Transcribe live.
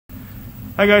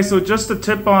Hi guys, so just a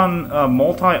tip on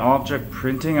multi-object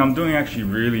printing. I'm doing actually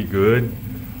really good.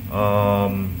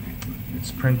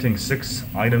 It's printing 6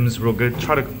 items real good.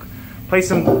 Try to place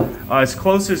them as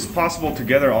close as possible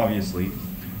together, obviously.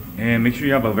 And make sure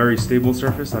you have a very stable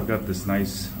surface. I've got this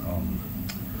nice,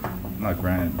 not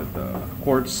granite, but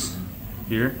quartz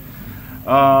here.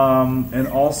 And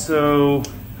also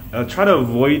try to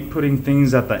avoid putting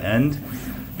things at the end,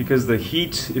 because the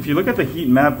heat, if you look at the heat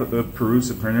map of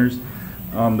Prusa printers,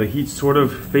 the heat sort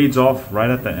of fades off right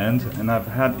at the end, and I've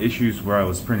had issues where I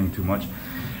was printing too much.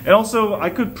 And also, I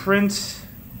could print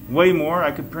way more.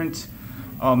 I could print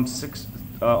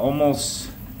almost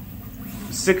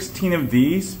 16 of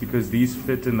these, because these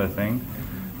fit in the thing.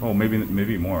 Oh,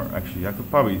 maybe more actually. I could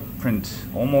probably print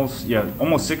almost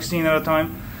 16 at a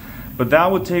time, but that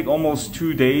would take almost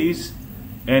 2 days.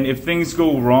 And if things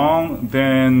go wrong,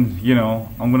 then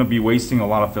I'm gonna be wasting a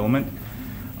lot of filament.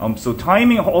 So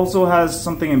timing also has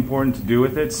something important to do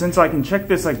with it. Since I can check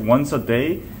this like once a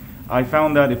day, I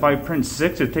found that if I print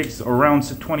 6, it takes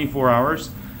around 24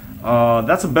 hours.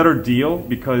 That's a better deal,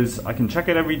 because I can check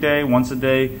it every day, once a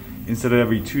day, instead of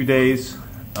every 2 days.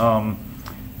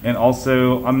 And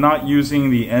also, I'm not using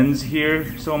the ends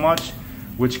here so much,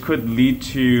 which could lead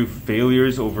to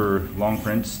failures over long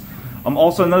prints.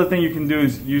 Also, another thing you can do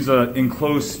is use an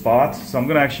enclosed spot. So I'm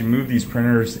gonna actually move these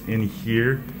printers in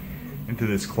here, into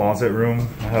this closet room.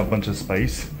 I have a bunch of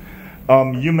space.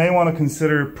 You may want to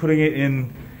consider putting it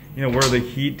in, where the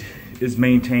heat is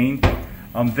maintained.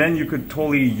 Then you could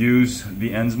totally use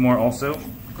the ends more also.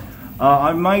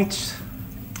 I might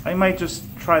just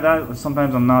try that.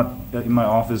 Sometimes I'm not in my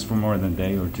office for more than a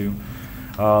day or two.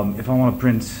 If I want to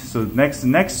print, so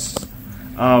next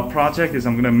project is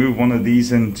I'm gonna move one of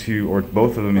these into, or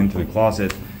both of them into the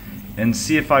closet, and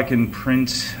see if I can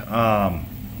print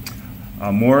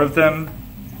more of them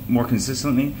more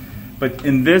consistently. But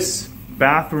in this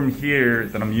bathroom here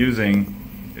that I'm using,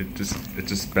 it's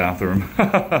just bathroom.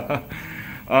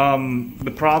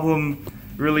 The problem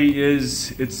really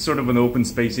is it's sort of an open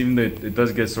space, even though it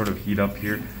does get sort of heat up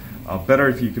here. Better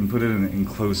if you can put it in an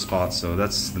enclosed spot. So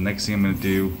that's the next thing I'm gonna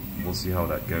do. We'll see how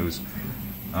that goes.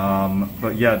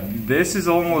 But yeah, this is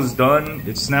almost done.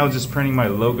 It's now just printing my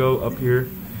logo up here,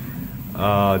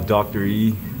 Dr.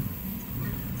 E.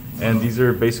 And these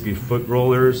are basically foot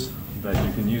rollers that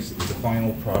you can use. The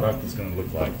final product is going to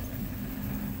look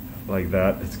like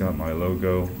that. It's got my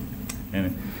logo,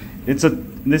 and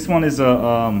this one is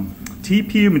a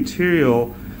TPU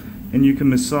material, and you can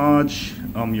massage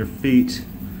your feet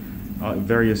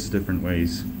various different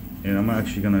ways. And I'm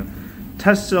actually going to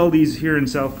test sell these here in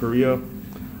South Korea.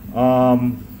 It's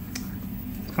kind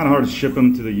of hard to ship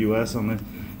them to the US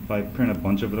if I print a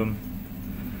bunch of them.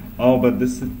 Oh, but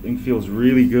this thing feels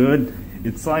really good.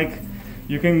 It's like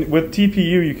with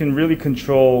TPU, you can really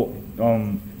control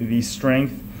the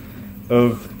strength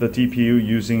of the TPU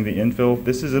using the infill.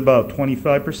 This is about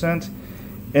 25%,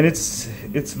 and it's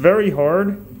very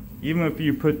hard, even if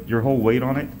you put your whole weight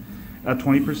on it at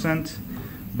 20%.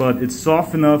 But it's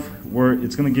soft enough where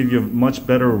it's going to give you a much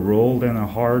better roll than a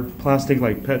hard plastic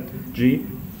like PET G.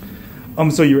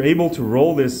 So you're able to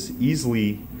roll this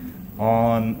easily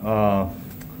on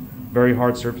very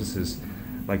hard surfaces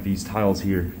like these tiles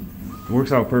here. It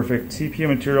works out perfect. TPU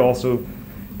material also,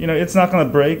 it's not going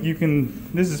to break.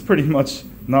 This is pretty much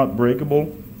not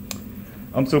breakable.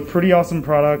 So pretty awesome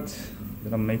product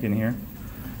that I'm making here.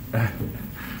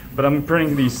 But I'm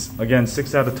printing these again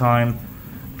 6 at a time.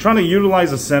 I'm trying to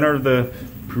utilize the center of the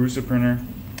Prusa printer.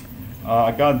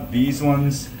 I got these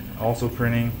ones also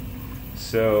printing.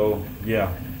 So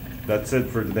yeah, that's it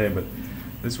for today. But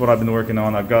this is what I've been working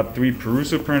on. I've got 3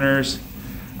 Prusa printers.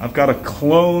 I've got a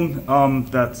clone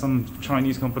that some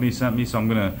Chinese company sent me, so I'm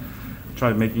gonna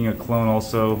try making a clone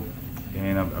also.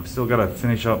 And I've still got to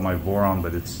finish up my Voron,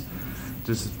 but it's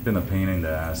just been a pain in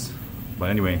the ass. But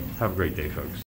anyway, have a great day, folks.